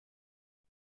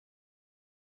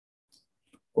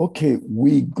Okay,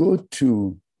 we go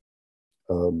to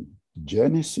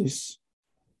Genesis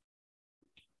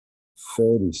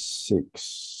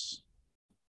 36,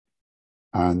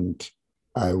 and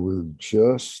I will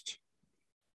just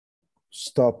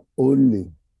stop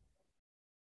only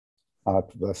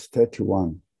at verse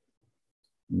 31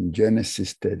 in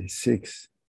Genesis 36,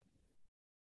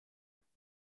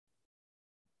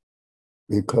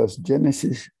 because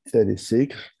Genesis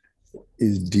 36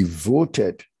 is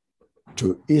devoted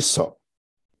to Esau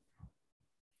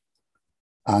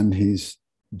and his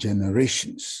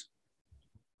generations.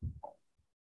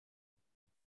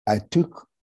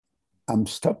 I'm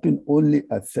stopping only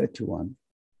at 31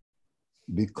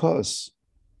 because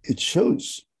it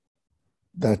shows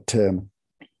that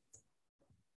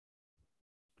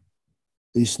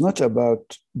it's not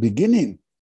about beginning,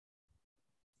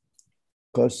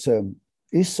 because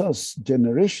Esau's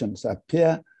generations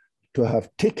appear to have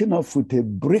taken off with a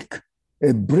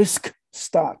brisk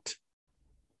start.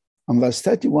 And verse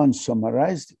 31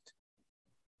 summarized it.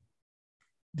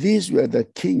 These were the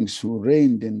kings who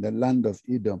reigned in the land of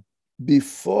Edom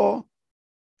before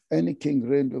any king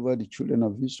reigned over the children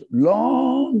of Israel.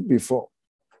 Long before,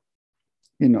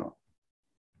 they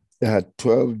had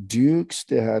 12 dukes,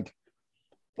 they had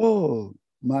all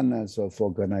manners of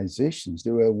organizations.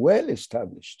 They were well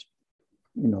established,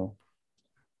 So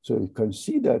you can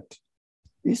see that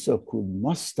Esau could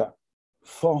muster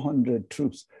 400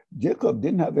 troops. Jacob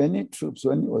didn't have any troops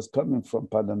when he was coming from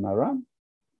Paddan Aram.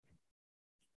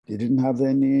 He didn't have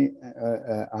any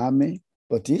army,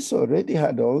 but Esau already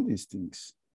had all these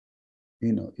things,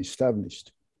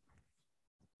 established.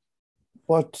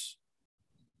 But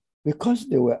because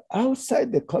they were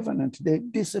outside the covenant, they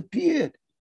disappeared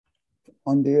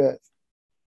on the earth.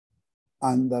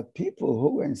 And the people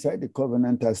who were inside the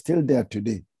covenant are still there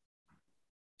today,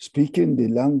 speaking the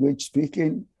language,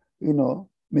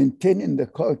 maintaining the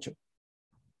culture.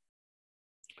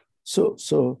 So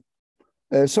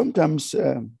sometimes,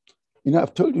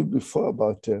 I've told you before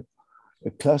about a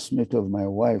classmate of my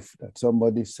wife that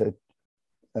somebody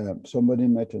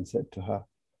met and said to her,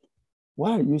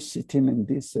 "Why are you sitting in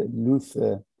this Luth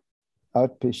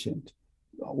outpatient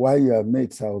while your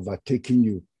mates are overtaking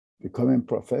you, becoming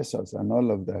professors and all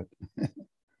of that?"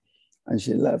 And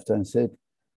she laughed and said,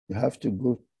 you have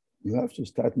to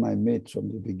start my mates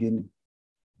from the beginning.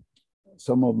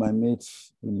 Some of my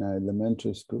mates in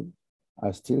elementary school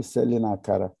are still selling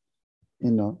akara,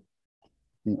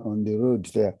 on the road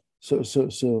there. So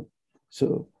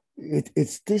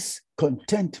it's this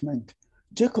contentment.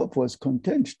 Jacob was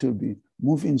content to be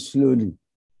moving slowly.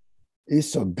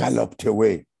 Esau galloped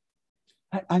away.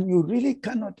 And you really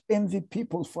cannot envy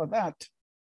people for that.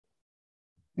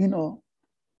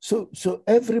 So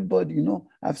everybody,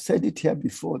 I've said it here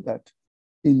before that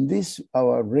in this,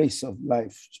 our race of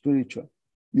life, spiritual,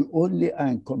 you only are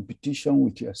in competition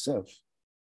with yourself.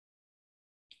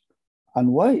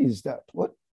 And why is that?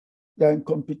 You're in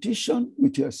competition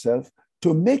with yourself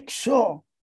to make sure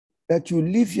that you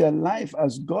live your life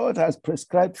as God has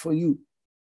prescribed for you.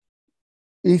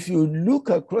 If you look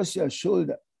across your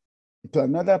shoulder to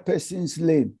another person's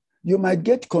lane, you might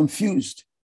get confused.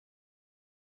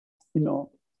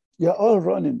 You're all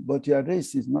running, but your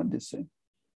race is not the same.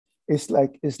 It's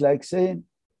like saying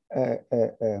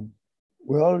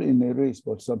we're all in a race,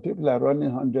 but some people are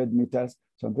running 100 meters,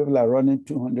 some people are running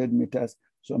 200 meters,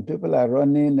 some people are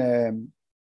running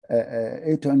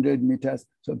 800 meters,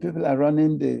 some people are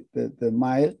running the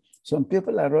mile, some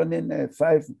people are running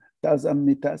 5,000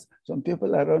 meters, some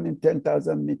people are running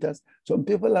 10,000 meters, some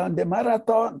people are on the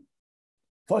marathon,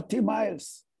 40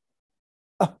 miles.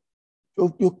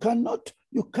 You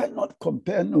cannot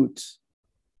compare notes.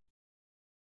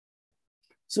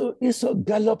 So Esau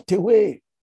galloped away,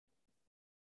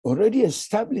 already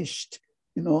established.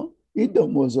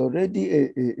 Edom was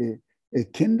already a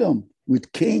kingdom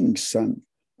with kings,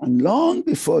 and long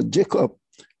before Jacob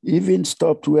even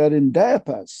stopped wearing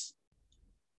diapers.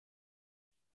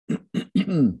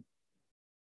 And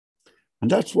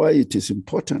that's why it is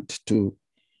important to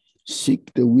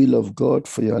seek the will of God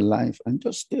for your life and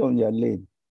just stay on your lane.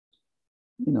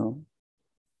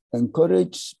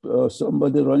 Encourage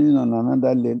somebody running on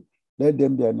another lane. Let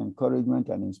them be an encouragement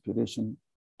and inspiration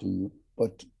to you.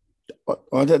 But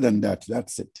other than that,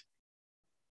 that's it.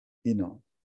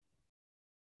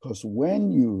 Because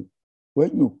when you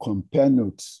compare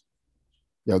notes,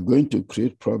 you're going to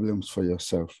create problems for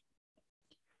yourself.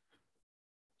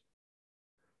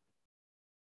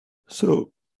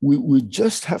 So we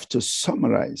just have to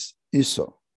summarize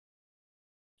Esau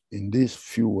in these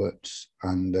few words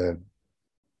and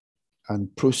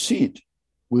proceed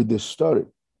with the story.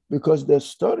 because the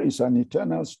story is an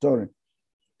eternal story.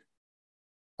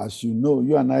 As you know,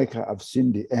 you and I have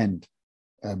seen the end,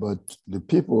 but the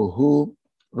people who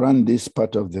ran this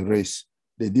part of the race,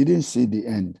 they didn't see the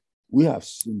end. We have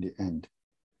seen the end.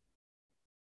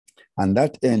 And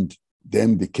that end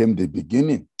then became the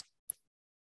beginning,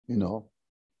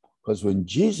 because when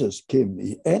Jesus came,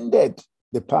 he ended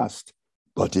the past,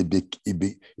 but he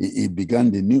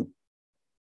began the new.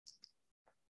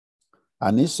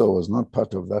 And Esau was not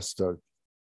part of that story.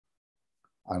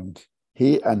 And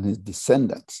he and his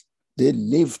descendants, they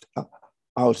lived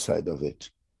outside of it.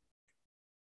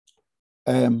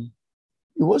 It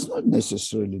was not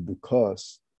necessarily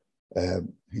because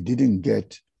he didn't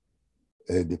get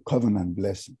the covenant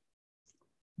blessing,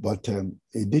 but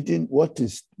he didn't. What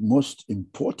is most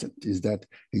important is that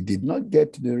he did not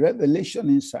get the revelation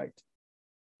insight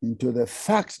into the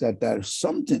fact that there is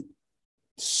something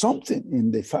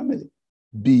in the family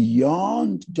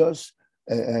beyond just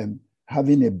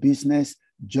having a business,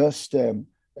 just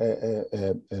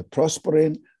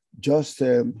prospering, just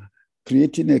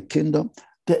creating a kingdom.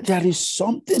 There is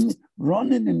something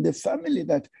running in the family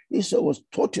that Esau was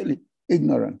totally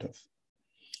ignorant of.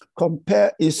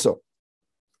 Compare Esau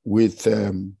with,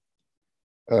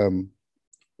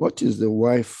 what is the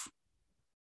wife?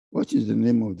 What is the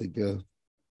name of the girl?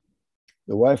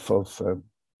 The wife of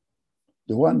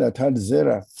the one that had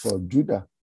Zerah for Judah.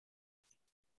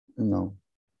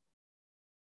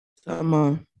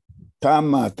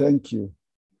 Tamar, thank you.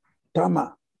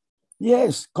 Tamar.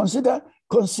 Yes, consider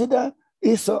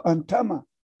Esau and Tamar.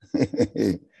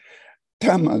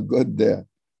 Tamar got there,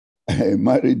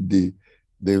 married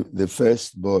the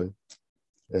first boy.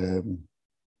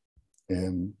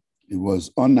 It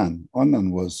was Onan.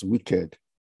 Onan was wicked,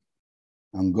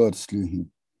 and God slew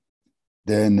him.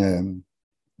 Then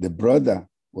the brother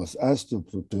was asked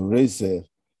to raise a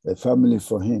family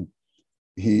for him.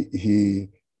 He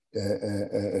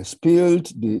spilled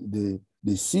the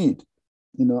seed,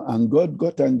 and God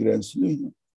got angry and slew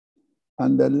him.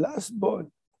 And the last boy,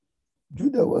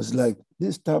 Judah, was like,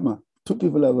 this Tamar, 2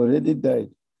 people have already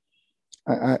died.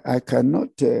 I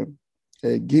cannot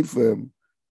give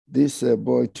this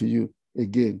boy to you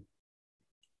again.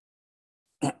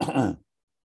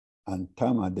 And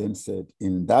Tamar then said,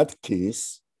 in that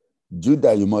case,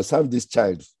 Judah, you must have this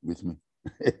child with me.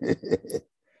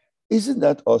 Isn't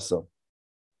that awesome?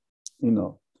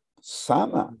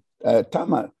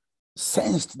 Tamar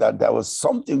sensed that there was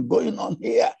something going on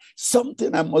here,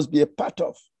 something I must be a part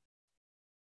of.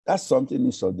 That's something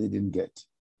Esau didn't get.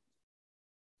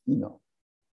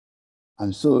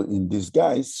 And so in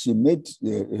disguise, she made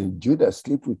Judah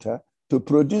sleep with her to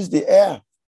produce the heir,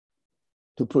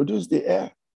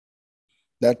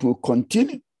 that will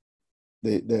continue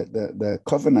the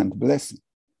covenant blessing.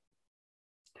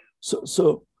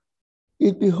 So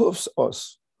it behoves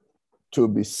us to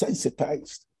be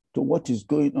sensitized to what is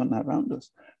going on around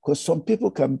us, because some people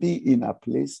can be in a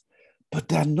place, but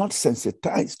they're not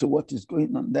sensitized to what is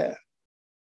going on there.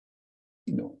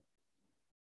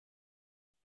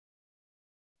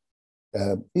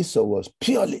 Esau was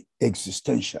purely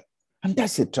existential, and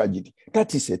that's a tragedy.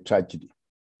 That is a tragedy,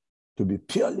 to be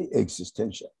purely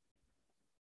existential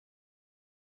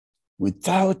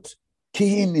without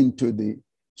keying into the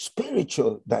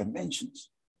spiritual dimensions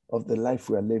of the life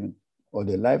we are living, or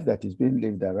the life that is being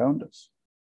lived around us.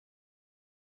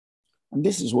 And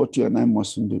this is what you and I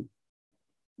mustn't do.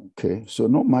 Okay, so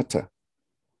no matter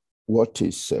what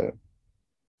is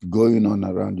going on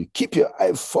around you, keep your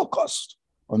eye focused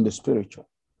on the spiritual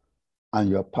and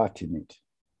your part in it,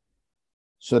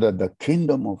 so that the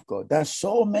kingdom of God, there are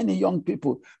so many young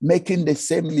people making the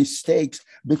same mistakes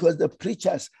because the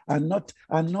preachers are not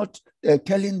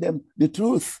telling them the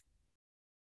truth.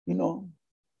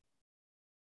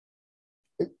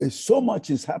 So much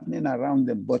is happening around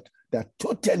them, but they're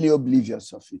totally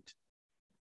oblivious of it,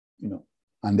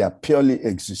 and they're purely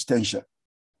existential.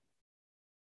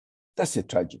 That's a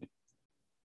tragedy.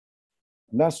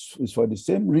 And that's for the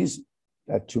same reason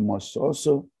that you must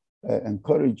also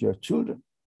encourage your children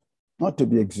not to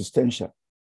be existential.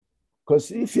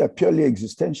 Because if you're purely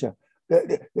existential,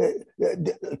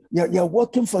 you're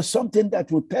working for something that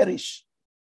will perish.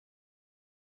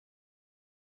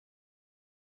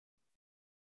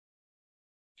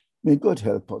 May God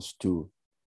help us to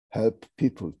help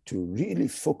people to really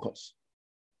focus.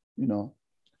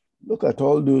 Look at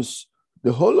all those,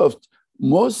 the whole of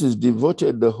Moses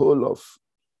devoted the whole of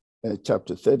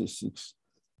chapter 36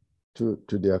 to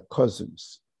their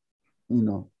cousins,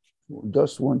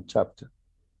 just one chapter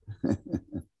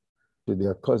to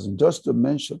their cousins, just to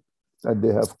mention that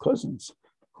they have cousins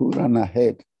who run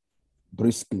ahead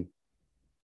briskly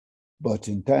but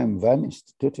in time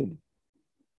vanished totally.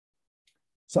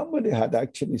 Somebody had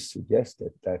actually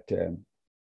suggested that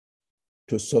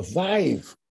to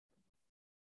survive,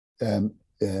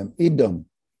 Edom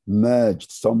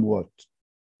merged somewhat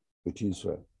with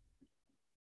Israel.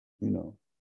 You know,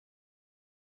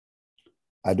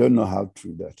 I don't know how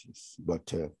true that is,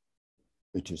 but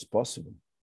it is possible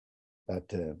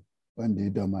that when the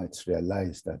Edomites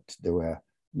realized that they were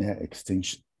near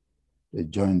extinction, they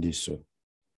joined Israel.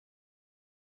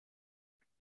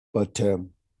 But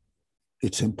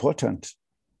it's important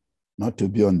not to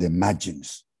be on the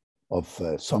margins of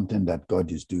something that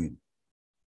God is doing,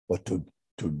 but to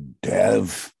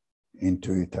delve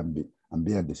into it and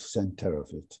be at the center of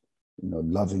it, you know,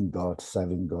 loving God,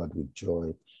 serving God with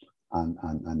joy,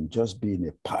 and just being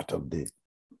a part of the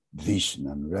vision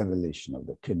and revelation of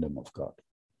the kingdom of God.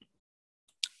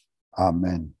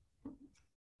 Amen.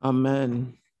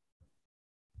 Amen.